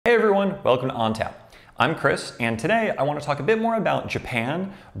Hey everyone, welcome to On Tap. I'm Chris, and today I want to talk a bit more about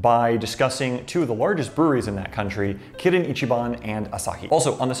Japan by discussing two of the largest breweries in that country, Kirin Ichiban and Asahi.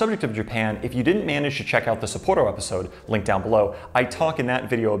 Also, on the subject of Japan, if you didn't manage to check out the Sapporo episode, linked down below, I talk in that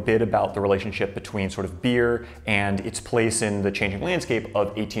video a bit about the relationship between sort of beer and its place in the changing landscape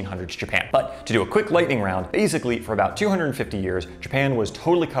of 1800s Japan. But to do a quick lightning round, basically for about 250 years, Japan was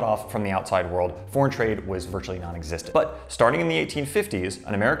totally cut off from the outside world. Foreign trade was virtually non-existent. But starting in the 1850s,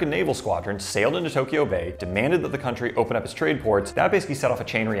 an American naval squadron sailed into Tokyo Bay, demanded that the country open up its trade ports. That basically set off a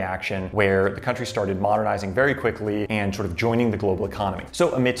chain reaction where the country started modernizing very quickly and sort of joining the global economy.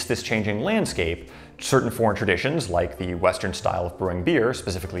 So amidst this changing landscape, certain foreign traditions like the Western style of brewing beer,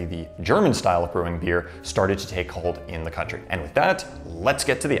 specifically the German style of brewing beer, started to take hold in the country. And with that, let's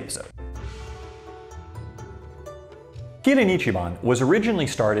get to the episode. Kirin Ichiban was originally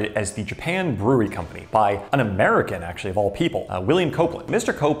started as the Japan Brewery Company by an American, actually, of all people, William Copeland.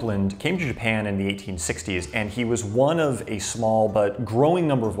 Mr. Copeland came to Japan in the 1860s, and he was one of a small but growing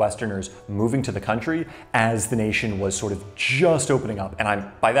number of Westerners moving to the country as the nation was sort of just opening up.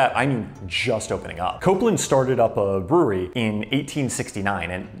 And by that, I mean just opening up. Copeland started up a brewery in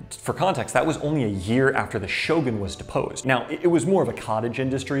 1869, and for context, that was only a year after the shogun was deposed. Now, it was more of a cottage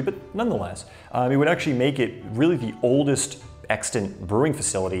industry, but nonetheless, it would actually make it really the oldest extant brewing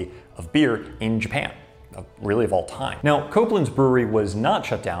facility of beer in Japan, really of all time. Now, Copeland's brewery was not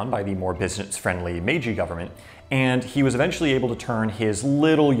shut down by the more business-friendly Meiji government, and he was eventually able to turn his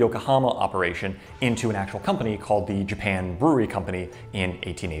little Yokohama operation into an actual company called the Japan Brewery Company in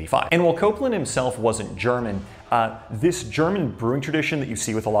 1885. And while Copeland himself wasn't German, this German brewing tradition that you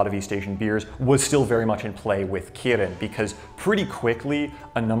see with a lot of East Asian beers was still very much in play with Kirin, because pretty quickly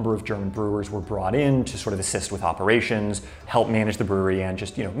a number of German brewers were brought in to sort of assist with operations, help manage the brewery, and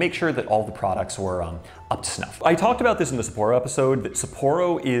just make sure that all the products were up to snuff. I talked about this in the Sapporo episode, that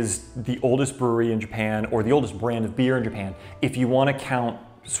Sapporo is the oldest brewery in Japan, or the oldest brand of beer in Japan, if you want to count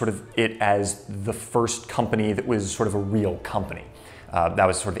sort of it as the first company that was sort of a real company. That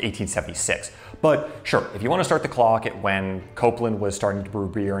was sort of 1876. But sure, if you want to start the clock at when Copeland was starting to brew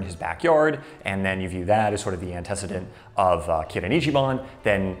beer in his backyard, and then you view that as sort of the antecedent of Kirin Ichiban,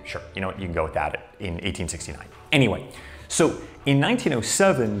 then sure, you can go with that in 1869. Anyway, so in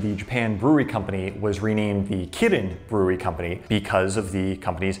 1907, the Japan Brewery Company was renamed the Kirin Brewery Company because of the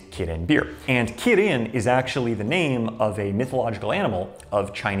company's Kirin beer. And Kirin is actually the name of a mythological animal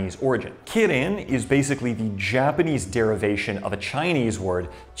of Chinese origin. Kirin is basically the Japanese derivation of a Chinese word,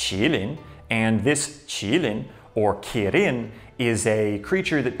 qilin, and this qilin, or Kirin, is a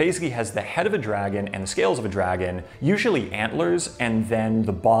creature that basically has the head of a dragon and the scales of a dragon, usually antlers, and then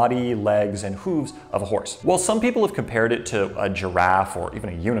the body, legs, and hooves of a horse. While some people have compared it to a giraffe or even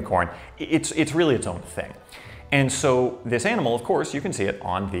a unicorn, it's really its own thing. And so this animal, of course, you can see it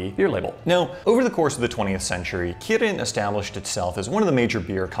on the beer label. Now, over the course of the 20th century, Kirin established itself as one of the major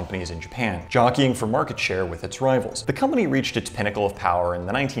beer companies in Japan, jockeying for market share with its rivals. The company reached its pinnacle of power in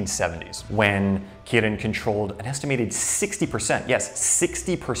the 1970s, when Kirin controlled an estimated 60%, yes,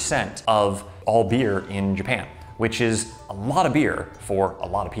 60% of all beer in Japan, which is a lot of beer for a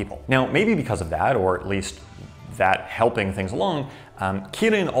lot of people. Now, maybe because of that, or at least that helping things along,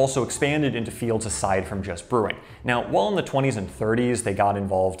 Kirin also expanded into fields aside from just brewing. Now, while in the 20s and 30s they got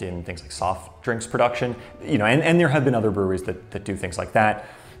involved in things like soft drinks production, and there have been other breweries that do things like that,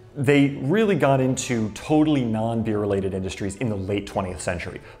 they really got into totally non-beer related industries in the late 20th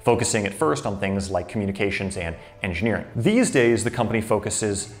century, focusing at first on things like communications and engineering. These days, the company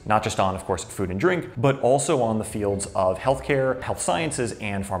focuses not just on, of course, food and drink, but also on the fields of healthcare, health sciences,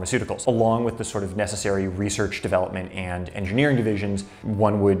 and pharmaceuticals, along with the sort of necessary research, development, and engineering divisions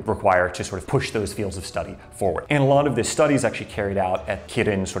one would require to sort of push those fields of study forward. And a lot of this study is actually carried out at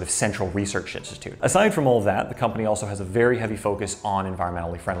Kirin's sort of Central Research Institute. Aside from all of that, the company also has a very heavy focus on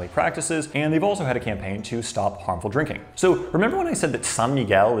environmentally friendly practices, and they've also had a campaign to stop harmful drinking. So remember when I said that San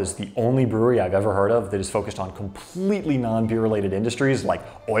Miguel is the only brewery I've ever heard of that is focused on completely non-beer related industries like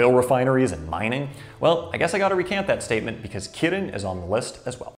oil refineries and mining? Well, I guess I gotta recant that statement because Kirin is on the list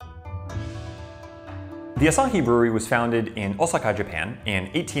as well. The Asahi Brewery was founded in Osaka, Japan in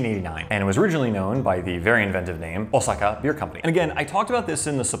 1889, and it was originally known by the very inventive name Osaka Beer Company. And again, I talked about this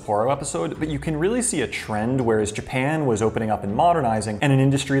in the Sapporo episode, but you can really see a trend whereas Japan was opening up and modernizing and an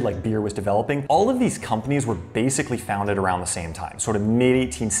industry like beer was developing. All of these companies were basically founded around the same time, sort of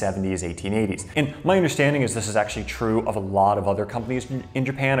mid-1870s, 1880s. And my understanding is this is actually true of a lot of other companies in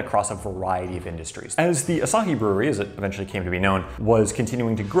Japan across a variety of industries. As the Asahi Brewery, as it eventually came to be known, was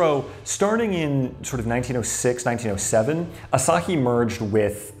continuing to grow, starting in sort of 1906, 1907, Asahi merged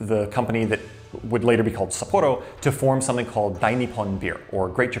with the company that would later be called Sapporo, to form something called Dainippon Beer, or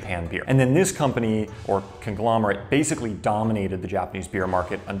Great Japan Beer. And then this company, or conglomerate, basically dominated the Japanese beer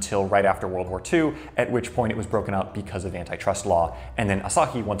market until right after World War II, at which point it was broken up because of antitrust law, and then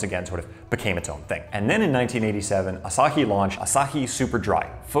Asahi once again sort of became its own thing. And then in 1987, Asahi launched Asahi Super Dry,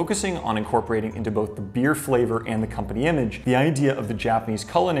 focusing on incorporating into both the beer flavor and the company image the idea of the Japanese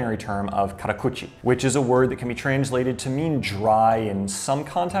culinary term of karakuchi, which is a word that can be translated to mean dry in some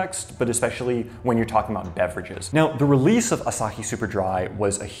context, but especially when you're talking about beverages. Now, the release of Asahi Super Dry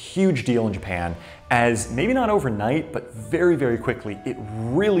was a huge deal in Japan, as maybe not overnight, but very, very quickly, it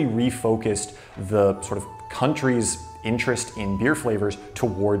really refocused the sort of country's interest in beer flavors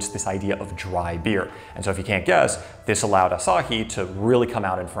towards this idea of dry beer. And so if you can't guess, this allowed Asahi to really come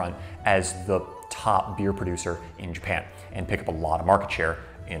out in front as the top beer producer in Japan and pick up a lot of market share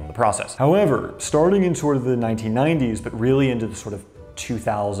in the process. However, starting in sort of the 1990s, but really into the sort of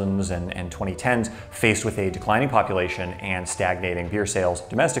 2000s and 2010s, faced with a declining population and stagnating beer sales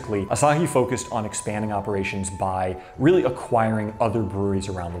domestically, Asahi focused on expanding operations by really acquiring other breweries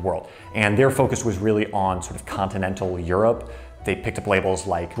around the world. And their focus was really on sort of continental Europe. They picked up labels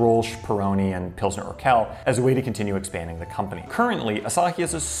like Grolsch, Peroni, and Pilsner Urquell as a way to continue expanding the company. Currently, Asahi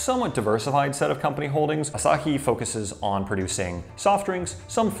has a somewhat diversified set of company holdings. Asahi focuses on producing soft drinks,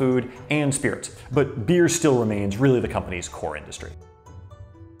 some food, and spirits, but beer still remains really the company's core industry.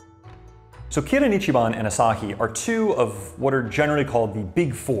 So Kirin Ichiban and Asahi are two of what are generally called the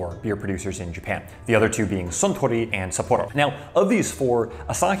big four beer producers in Japan, the other two being Suntory and Sapporo. Now, of these four,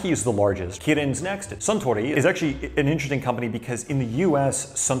 Asahi is the largest, Kirin's next. Suntory is actually an interesting company because in the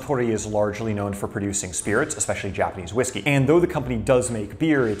US, Suntory is largely known for producing spirits, especially Japanese whiskey. And though the company does make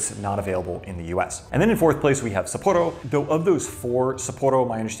beer, it's not available in the US. And then in fourth place, we have Sapporo. Though of those four, Sapporo,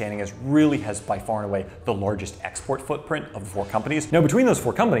 my understanding is, really has by far and away the largest export footprint of the four companies. Now, between those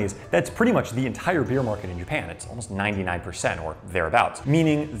four companies, that's pretty much the entire beer market in Japan. It's almost 99% or thereabouts,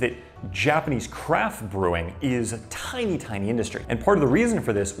 meaning that Japanese craft brewing is a tiny, tiny industry. And part of the reason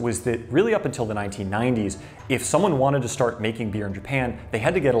for this was that really up until the 1990s, if someone wanted to start making beer in Japan, they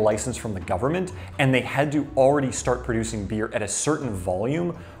had to get a license from the government, and they had to already start producing beer at a certain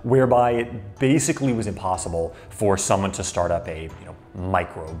volume, whereby it basically was impossible for someone to start up a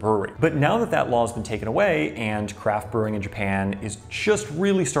microbrewery. But now that that law has been taken away and craft brewing in Japan is just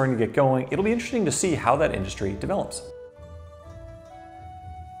really starting to get going, it'll be interesting to see how that industry develops.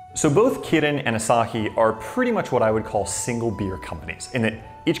 So both Kirin and Asahi are pretty much what I would call single beer companies, in that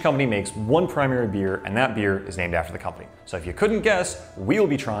each company makes one primary beer, and that beer is named after the company. So if you couldn't guess, we will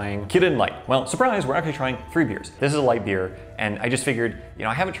be trying Kirin Light. Well, surprise, we're actually trying 3 beers. This is a light beer, and I just figured,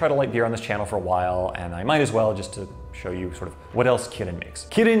 I haven't tried a light beer on this channel for a while, and I might as well just to show you sort of what else Kirin makes.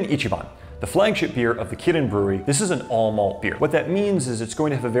 Kirin Ichiban, the flagship beer of the Kirin Brewery. This is an all malt beer. What that means is it's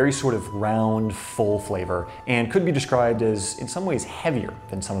going to have a very sort of round, full flavor and could be described as, in some ways, heavier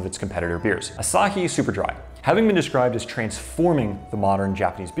than some of its competitor beers. Asahi Super Dry. Having been described as transforming the modern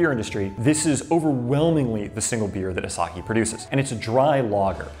Japanese beer industry, this is overwhelmingly the single beer that Asahi produces. And it's a dry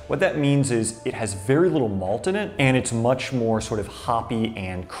lager. What that means is it has very little malt in it, and it's much more sort of hoppy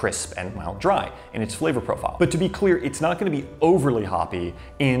and crisp and, well, dry in its flavor profile. But to be clear, it's not going to be overly hoppy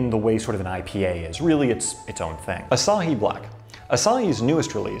in the way sort of an IPA is. Really, it's its own thing. Asahi Black. Asahi's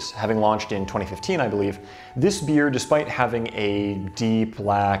newest release, having launched in 2015, I believe, this beer, despite having a deep,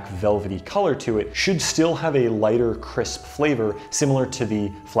 black, velvety color to it, should still have a lighter, crisp flavor similar to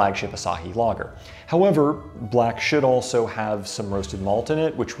the flagship Asahi lager. However, black should also have some roasted malt in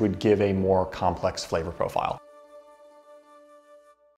it, which would give a more complex flavor profile.